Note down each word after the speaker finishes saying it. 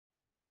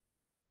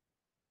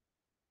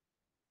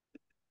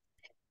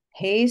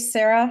Hey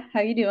Sarah,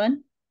 how you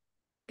doing?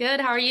 Good.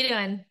 How are you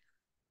doing?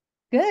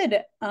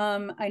 Good.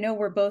 I know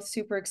we're both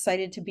super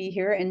excited to be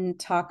here and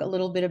talk a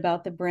little bit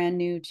about the brand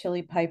new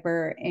Chili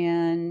Piper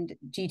and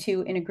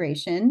G2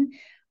 integration.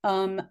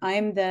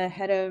 I'm the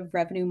head of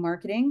revenue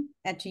marketing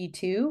at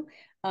G2.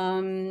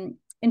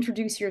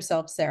 Introduce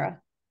yourself,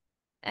 Sarah.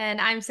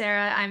 And I'm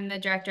Sarah. I'm the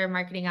director of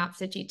marketing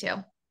ops at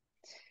G2.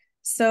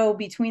 So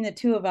between the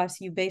two of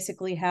us, you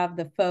basically have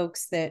the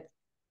folks that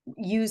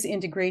use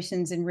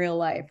integrations in real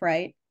life,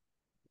 right?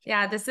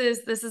 Yeah, this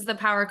is the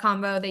power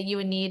combo that you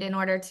would need in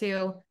order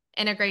to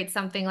integrate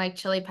something like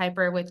Chili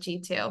Piper with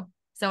G2.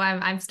 So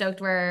I'm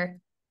stoked we're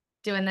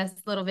doing this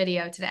little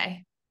video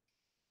today.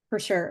 For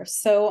sure.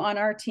 So on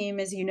our team,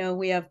 as you know,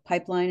 we have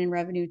pipeline and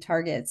revenue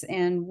targets,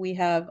 and we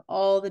have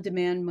all the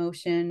demand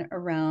motion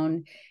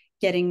around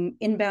getting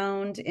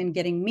inbound and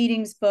getting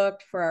meetings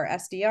booked for our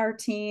SDR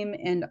team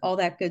and all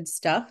that good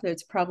stuff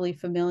that's probably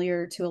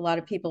familiar to a lot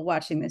of people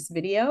watching this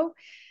video.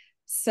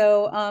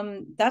 So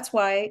that's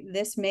why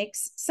this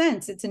makes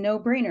sense. It's a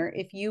no-brainer.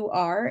 If you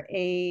are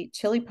a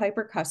Chili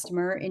Piper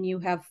customer and you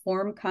have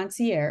Form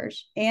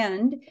Concierge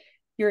and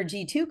you're a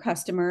G2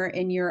 customer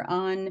and you're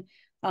on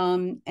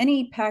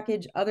any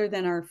package other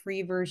than our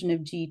free version of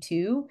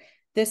G2,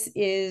 this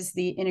is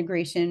the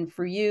integration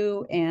for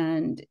you.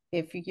 And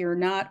if you're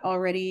not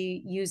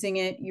already using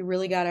it, you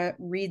really got to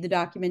read the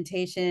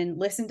documentation,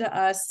 listen to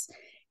us,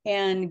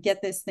 and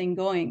get this thing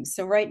going.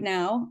 So right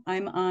now,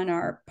 I'm on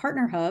our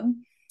partner hub.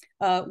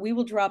 We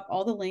will drop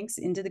all the links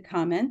into the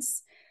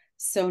comments.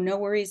 So no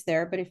worries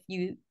there. But if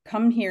you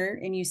come here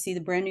and you see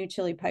the brand new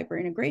Chili Piper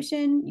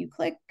integration, you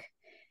click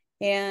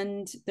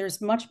and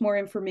there's much more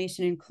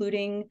information,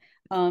 including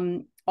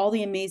all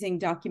the amazing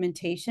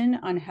documentation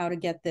on how to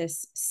get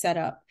this set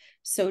up.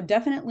 So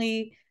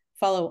definitely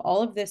follow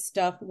all of this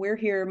stuff. We're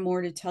here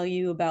more to tell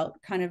you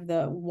about kind of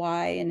the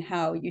why and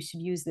how you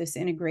should use this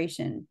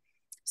integration.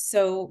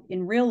 So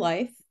in real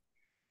life,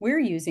 we're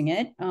using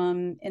it.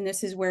 And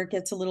this is where it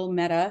gets a little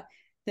meta.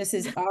 This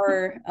is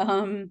our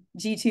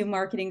G2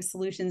 marketing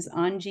solutions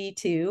on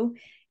G2.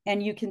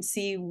 And you can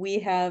see we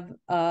have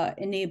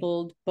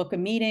enabled book a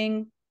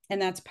meeting,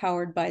 and that's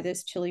powered by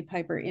this Chili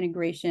Piper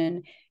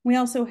integration. We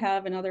also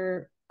have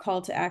another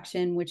call to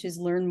action, which is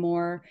learn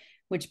more,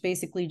 which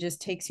basically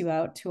just takes you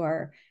out to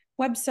our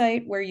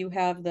website where you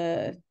have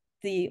the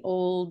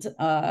old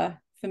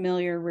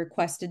familiar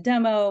requested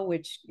demo,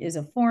 which is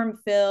a form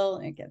fill,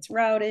 and it gets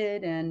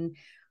routed and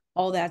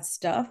all that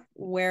stuff.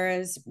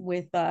 Whereas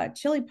with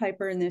Chili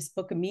Piper in this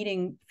book a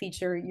meeting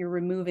feature, you're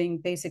removing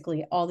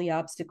basically all the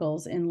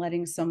obstacles and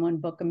letting someone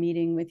book a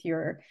meeting with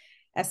your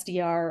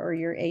SDR or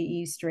your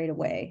AE straight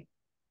away.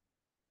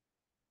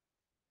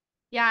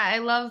 Yeah, I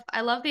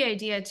love the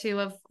idea too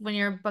of when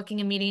you're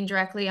booking a meeting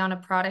directly on a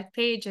product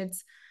page,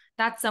 it's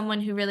that's someone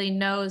who really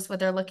knows what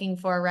they're looking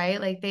for, right?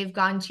 Like they've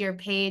gone to your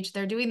page,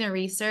 they're doing their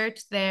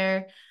research,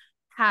 they're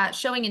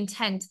showing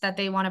intent that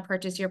they want to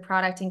purchase your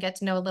product and get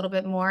to know a little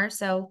bit more.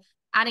 So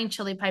adding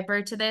Chili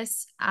Piper to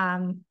this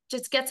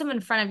just gets them in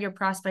front of your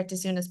prospect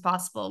as soon as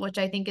possible, which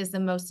I think is the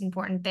most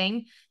important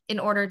thing in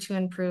order to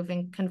improve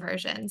in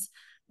conversions.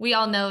 We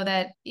all know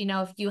that,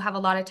 if you have a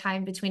lot of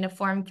time between a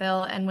form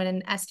fill and when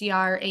an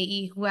SDR,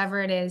 AE,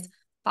 whoever it is,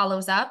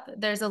 follows up,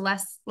 there's a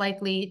less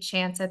likely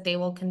chance that they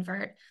will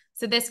convert.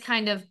 So this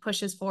kind of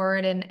pushes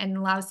forward and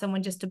allows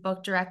someone just to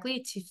book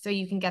directly so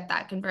you can get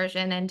that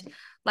conversion and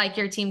like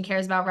your team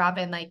cares about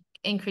Robin, like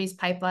increase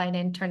pipeline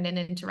and turn it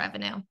into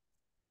revenue.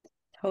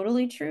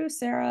 Totally true,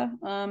 Sarah.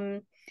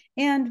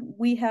 And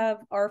we have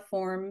our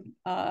form.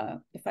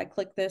 If I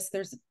click this,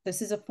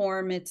 this is a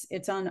form.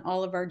 It's on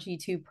all of our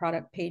G2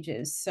 product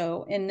pages.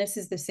 So, and this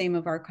is the same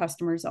of our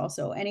customers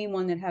also.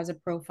 Anyone that has a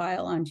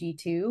profile on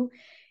G2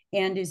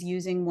 and is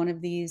using one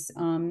of these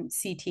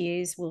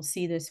CTAs will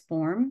see this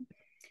form,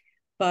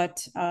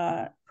 but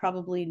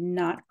probably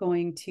not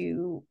going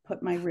to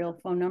put my real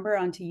phone number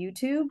onto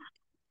YouTube.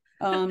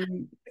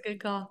 Um, Good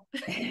call.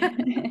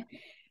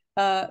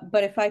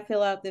 but if I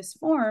fill out this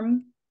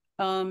form,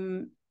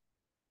 um,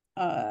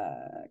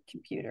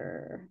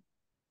 computer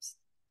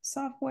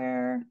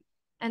software.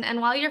 And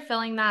while you're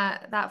filling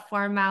that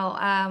form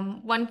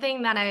out, one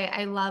thing that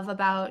I love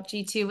about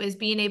G2 is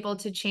being able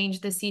to change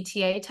the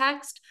CTA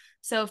text.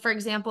 So for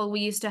example,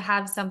 we used to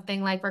have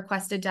something like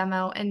request a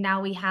demo, and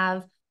now we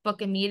have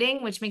book a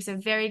meeting, which makes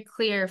it very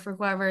clear for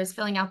whoever is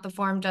filling out the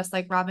form, just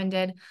like Robin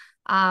did,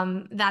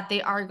 that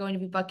they are going to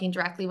be booking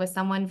directly with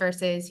someone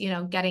versus,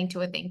 getting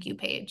to a thank you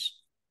page.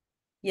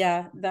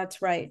 Yeah,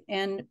 that's right.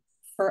 And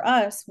for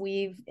us,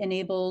 we've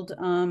enabled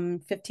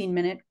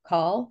 15-minute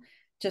call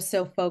just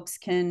so folks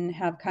can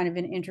have kind of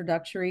an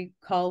introductory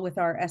call with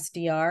our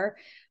SDR.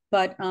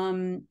 But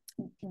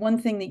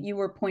one thing that you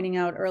were pointing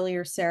out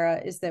earlier,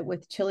 Sarah, is that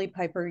with Chili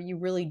Piper, you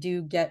really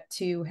do get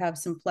to have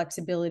some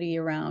flexibility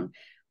around,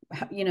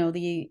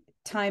 the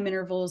time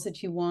intervals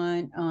that you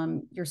want.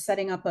 You're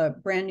setting up a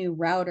brand new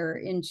router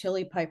in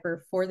Chili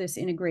Piper for this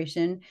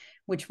integration,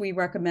 which we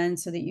recommend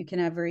so that you can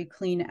have very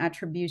clean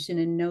attribution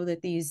and know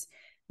that these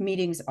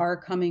meetings are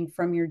coming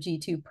from your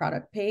G2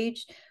 product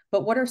page.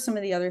 But what are some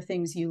of the other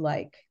things you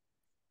like?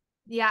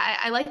 Yeah,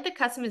 I like the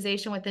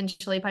customization within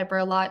Chili Piper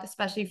a lot,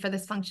 especially for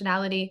this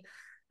functionality.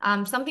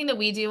 Something that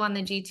we do on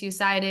the G2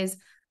 side is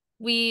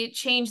we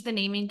change the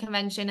naming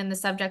convention in the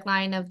subject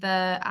line of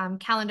the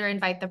calendar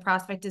invite the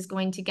prospect is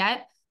going to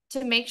get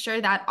to make sure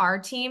that our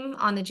team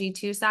on the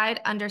G2 side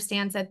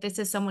understands that this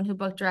is someone who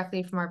booked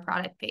directly from our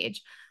product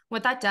page.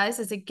 What that does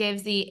is it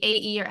gives the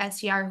AE or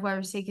SDR,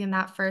 whoever's taking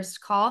that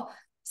first call,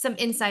 some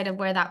insight of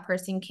where that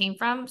person came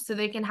from so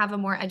they can have a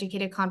more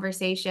educated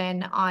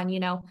conversation on,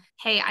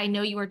 hey, I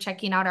know you were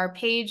checking out our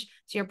page,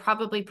 so you're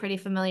probably pretty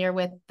familiar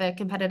with the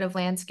competitive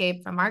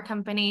landscape from our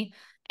company.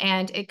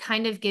 And it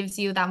kind of gives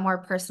you that more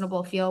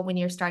personable feel when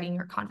you're starting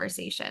your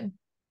conversation.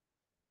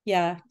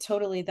 Yeah,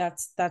 totally.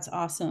 That's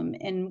awesome.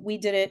 And we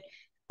did it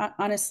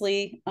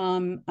honestly.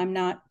 I'm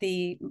not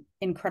the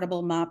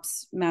incredible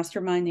MOPS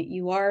mastermind that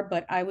you are,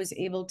 but I was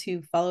able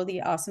to follow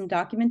the awesome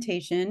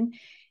documentation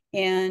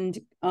and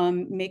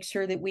make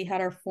sure that we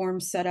had our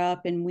forms set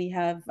up and we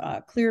have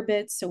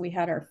Clearbit. So we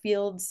had our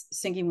fields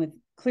syncing with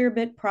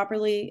Clearbit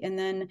properly. And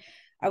then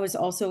I was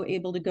also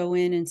able to go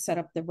in and set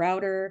up the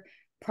router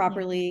Yeah.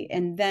 properly.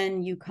 And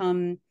then you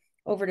come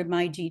over to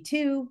my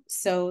G2.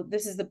 So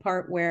this is the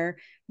part where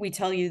we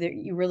tell you that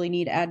you really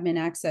need admin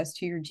access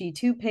to your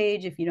G2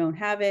 page. If you don't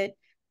have it,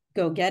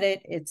 go get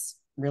it. It's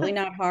really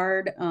not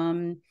hard.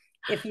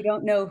 If you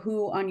don't know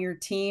who on your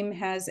team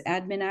has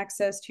admin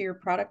access to your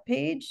product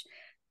page,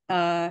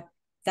 uh,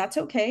 that's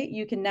okay.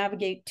 You can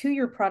navigate to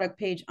your product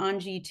page on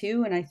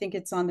G2, and I think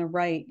it's on the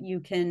right.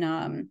 You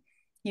can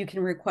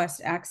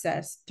request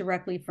access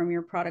directly from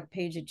your product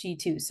page at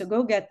G2. So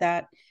go get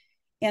that,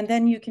 and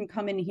then you can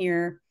come in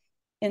here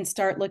and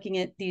start looking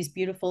at these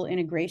beautiful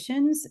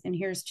integrations. And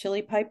here's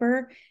Chili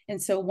Piper.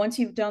 And so once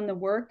you've done the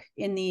work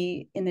in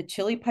the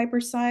Chili Piper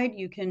side,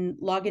 you can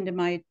log into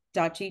my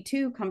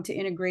 .g2, come to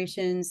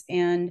integrations,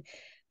 and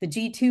the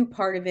G2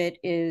 part of it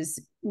is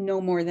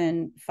no more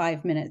than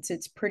 5 minutes.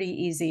 It's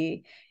pretty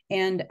easy.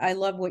 And I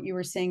love what you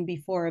were saying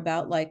before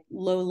about like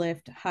low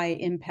lift, high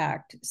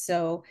impact.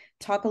 So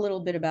talk a little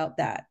bit about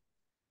that.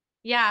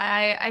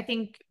 Yeah, I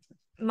think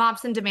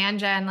MOPS and demand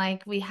gen,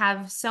 like we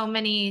have so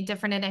many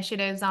different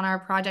initiatives on our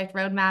project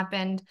roadmap.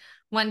 And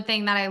one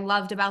thing that I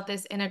loved about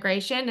this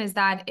integration is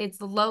that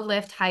it's low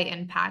lift, high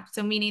impact.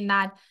 So meaning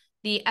that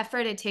the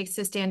effort it takes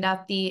to stand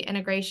up the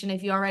integration,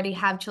 if you already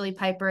have Chili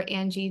Piper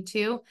and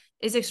G2,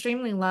 is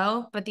extremely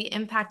low, but the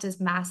impact is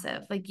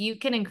massive. Like you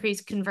can increase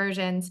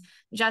conversions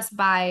just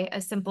by a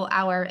simple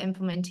hour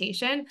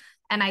implementation.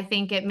 And I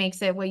think it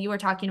makes it what you were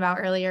talking about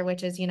earlier,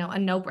 which is, a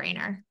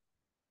no-brainer.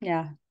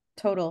 Yeah,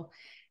 total.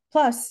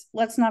 Plus,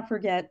 let's not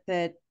forget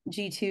that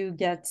G2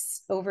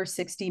 gets over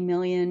 60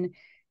 million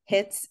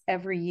hits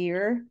every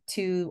year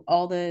to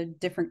all the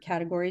different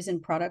categories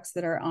and products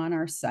that are on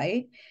our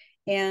site.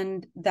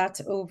 And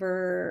that's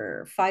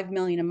over 5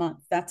 million a month.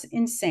 That's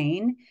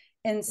insane.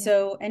 And Yeah.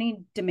 so,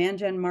 any demand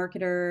gen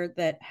marketer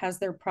that has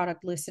their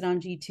product listed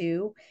on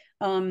G2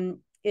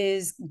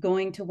 is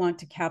going to want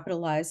to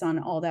capitalize on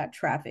all that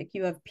traffic.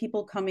 You have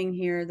people coming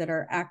here that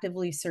are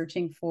actively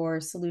searching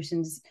for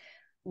solutions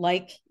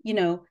like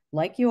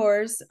like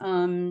yours,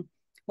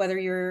 whether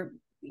you're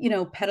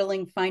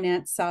peddling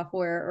finance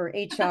software or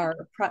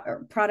HR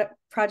or product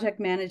project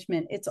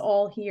management. It's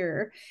all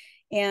here,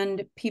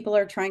 and people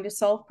are trying to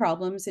solve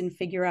problems and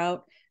figure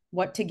out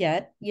what to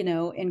get,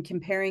 and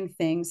comparing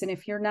things. And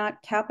if you're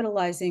not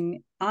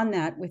capitalizing on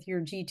that with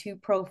your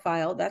G2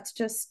 profile, that's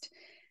just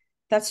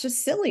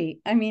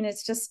silly. I mean,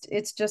 it's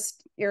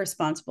just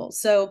irresponsible.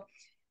 So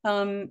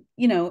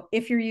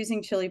if you're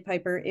using Chili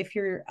Piper, if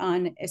you're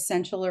on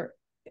Essential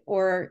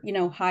or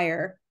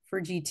higher for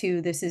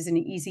G2, this is an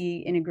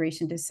easy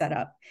integration to set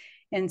up.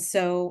 And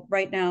so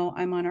right now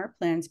I'm on our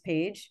plans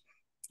page.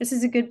 This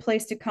is a good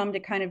place to come to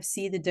kind of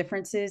see the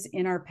differences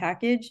in our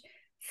package.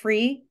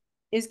 Free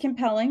is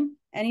compelling.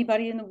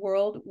 Anybody in the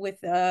world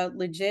with a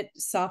legit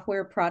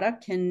software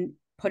product can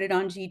put it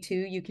on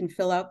G2. You can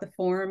fill out the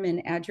form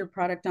and add your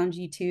product on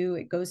G2.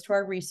 It goes to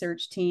our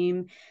research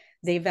team.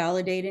 They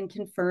validate and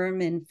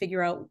confirm and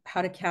figure out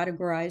how to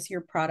categorize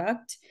your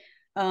product.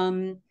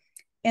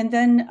 And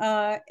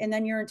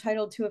then you're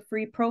entitled to a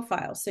free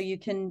profile, so you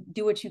can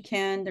do what you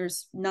can.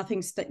 There's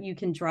nothing you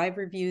can drive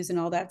reviews and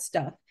all that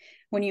stuff.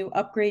 When you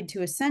upgrade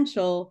to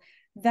Essential,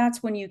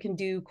 that's when you can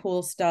do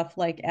cool stuff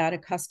like add a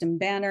custom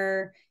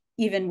banner,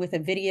 even with a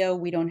video.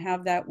 We don't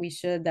have that. We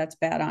should. That's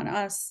bad on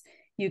us.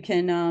 You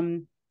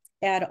can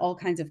add all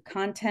kinds of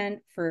content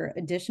for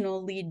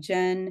additional lead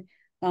gen,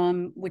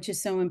 which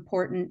is so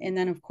important. And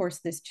then, of course,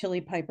 this Chili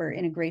Piper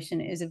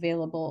integration is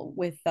available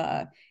with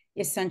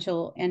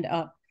Essential and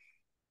up.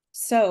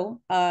 So,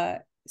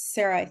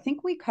 Sarah, I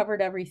think we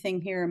covered everything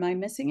here. Am I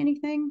missing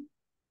anything?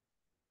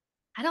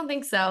 I don't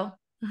think so.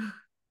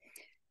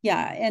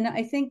 Yeah, and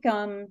I think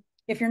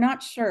if you're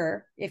not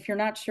sure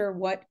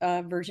what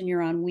version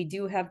you're on, we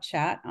do have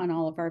chat on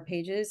all of our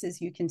pages,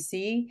 as you can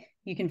see.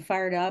 You can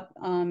fire it up,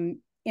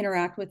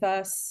 interact with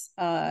us.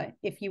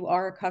 If you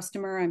are a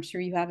customer, I'm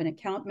sure you have an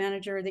account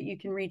manager that you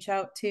can reach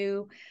out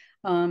to.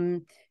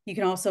 You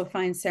can also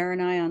find Sarah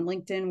and I on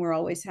LinkedIn. We're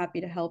always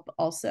happy to help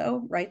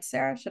also, right,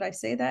 Sarah? Should I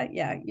say that?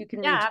 Yeah, you can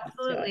reach Yeah, out to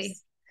absolutely.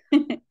 us.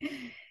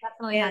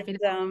 Definitely happy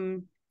to And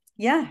help.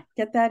 yeah,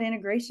 get that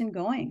integration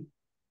going.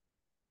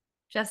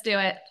 Just do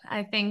it.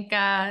 I think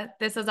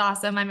this is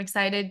awesome. I'm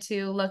excited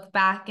to look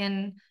back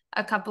in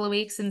a couple of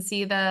weeks and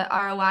see the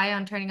ROI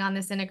on turning on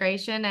this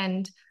integration,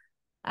 and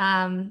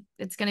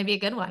it's going to be a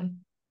good one.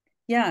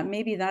 Yeah,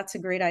 maybe that's a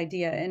great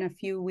idea. In a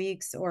few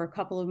weeks or a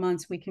couple of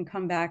months, we can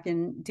come back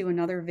and do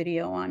another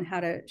video on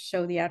how to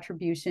show the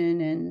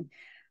attribution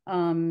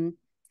and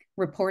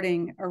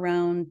reporting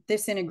around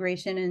this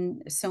integration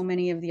and so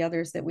many of the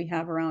others that we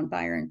have around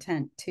buyer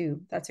intent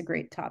too. That's a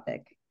great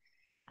topic.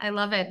 I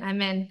love it.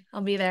 I'm in.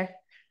 I'll be there.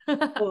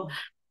 Cool.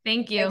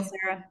 Thank Thanks, you.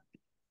 Sarah.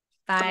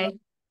 Bye.